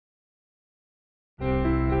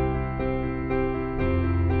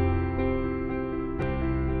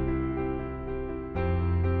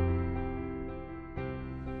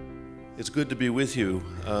It's good to be with you.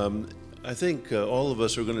 I think all of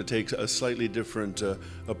us are going to take a slightly different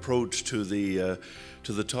approach to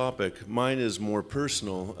the topic. Mine is more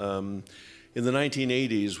personal. In the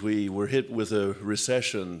 1980s, we were hit with a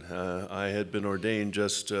recession. I had been ordained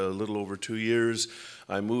just a little over 2 years.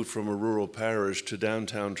 I moved from a rural parish to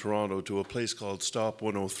downtown Toronto to a place called Stop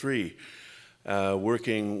 103,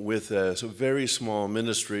 working with a very small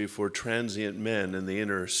ministry for transient men in the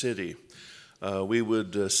inner city. We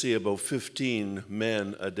would see about 15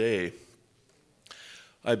 men a day.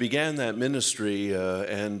 I began that ministry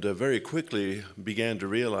and very quickly began to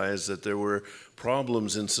realize that there were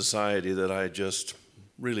problems in society that I just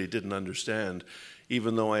really didn't understand.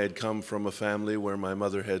 Even though I had come from a family where my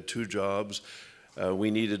mother had 2 jobs,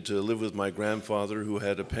 we needed to live with my grandfather who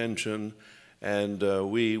had a pension, and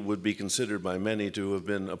we would be considered by many to have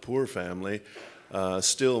been a poor family.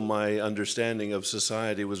 Still, my understanding of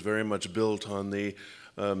society was very much built on the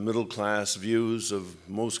middle-class views of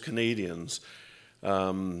most Canadians.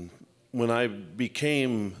 When I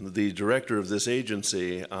became the director of this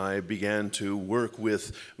agency, I began to work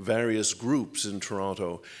with various groups in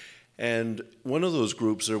Toronto. And one of those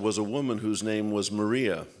groups, there was a woman whose name was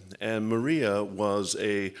Maria. And Maria was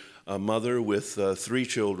a mother with 3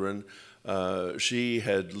 children. She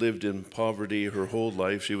had lived in poverty her whole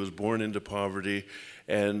life. She was born into poverty,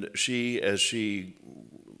 and as she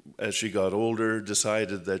got older,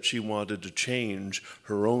 decided that she wanted to change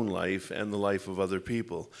her own life and the life of other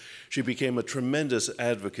people. She became a tremendous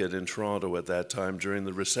advocate in Toronto at that time during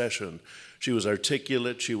the recession. She was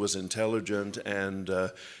articulate, she was intelligent, and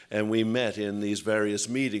we met in these various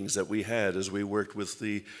meetings that we had as we worked with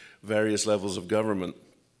the various levels of government.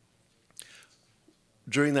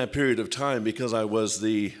 During that period of time, because I was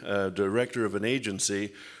the director of an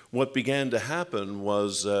agency, what began to happen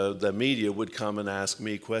was the media would come and ask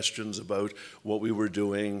me questions about what we were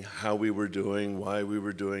doing, how we were doing, why we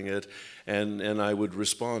were doing it, and I would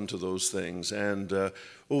respond to those things. And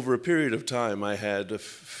over a period of time, I had a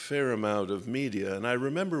fair amount of media. And I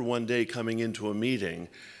remember one day coming into a meeting,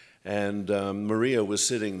 and Maria was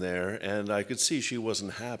sitting there, and I could see she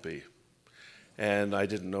wasn't happy. And I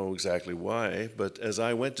didn't know exactly why, but as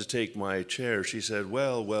I went to take my chair, she said,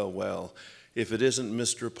 well, well, well, if it isn't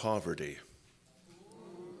Mr. Poverty.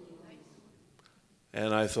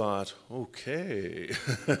 And I thought, okay,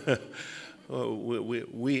 well,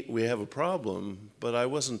 we have a problem, but I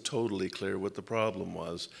wasn't totally clear what the problem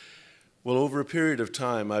was. Well, over a period of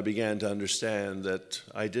time, I began to understand that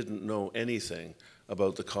I didn't know anything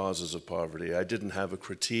about the causes of poverty. I didn't have a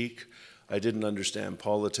critique. I didn't understand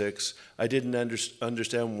politics. I didn't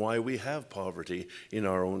understand why we have poverty in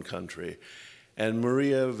our own country. And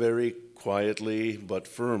Maria very quietly but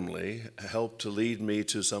firmly helped to lead me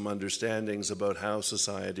to some understandings about how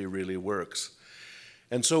society really works.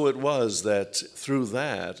 And so it was that through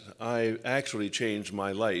that, I actually changed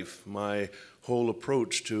my life, my whole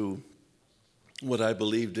approach to what I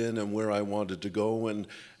believed in and where I wanted to go,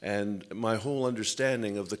 and my whole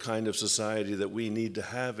understanding of the kind of society that we need to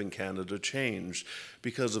have in Canada changed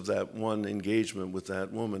because of that one engagement with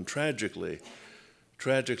that woman. Tragically,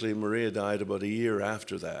 Maria died about a year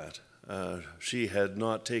after that. She had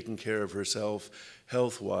not taken care of herself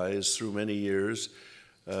health-wise through many years.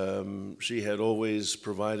 She had always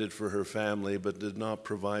provided for her family but did not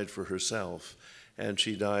provide for herself, and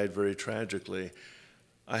she died very tragically.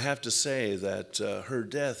 I have to say that her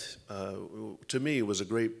death, to me, was a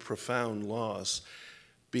great, profound loss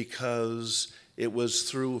because it was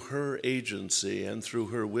through her agency and through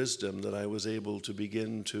her wisdom that I was able to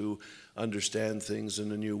begin to understand things in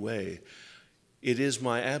a new way. It is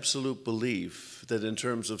my absolute belief that in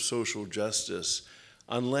terms of social justice,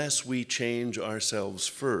 unless we change ourselves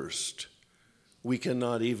first, we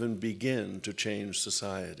cannot even begin to change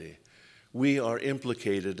society. We are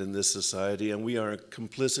implicated in this society, and we are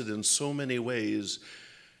complicit in so many ways.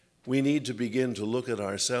 We need to begin to look at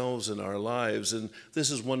ourselves and our lives, and this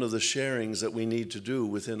is one of the sharings that we need to do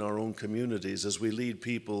within our own communities as we lead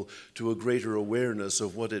people to a greater awareness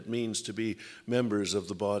of what it means to be members of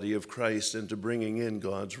the body of Christ and to bringing in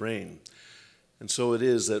God's reign. And so it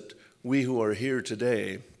is that we who are here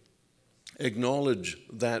today acknowledge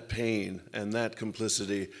that pain and that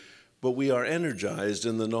complicity, but we are energized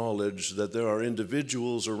in the knowledge that there are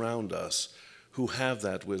individuals around us who have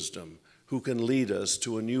that wisdom, who can lead us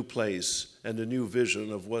to a new place and a new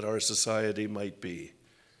vision of what our society might be.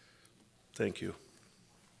 Thank you.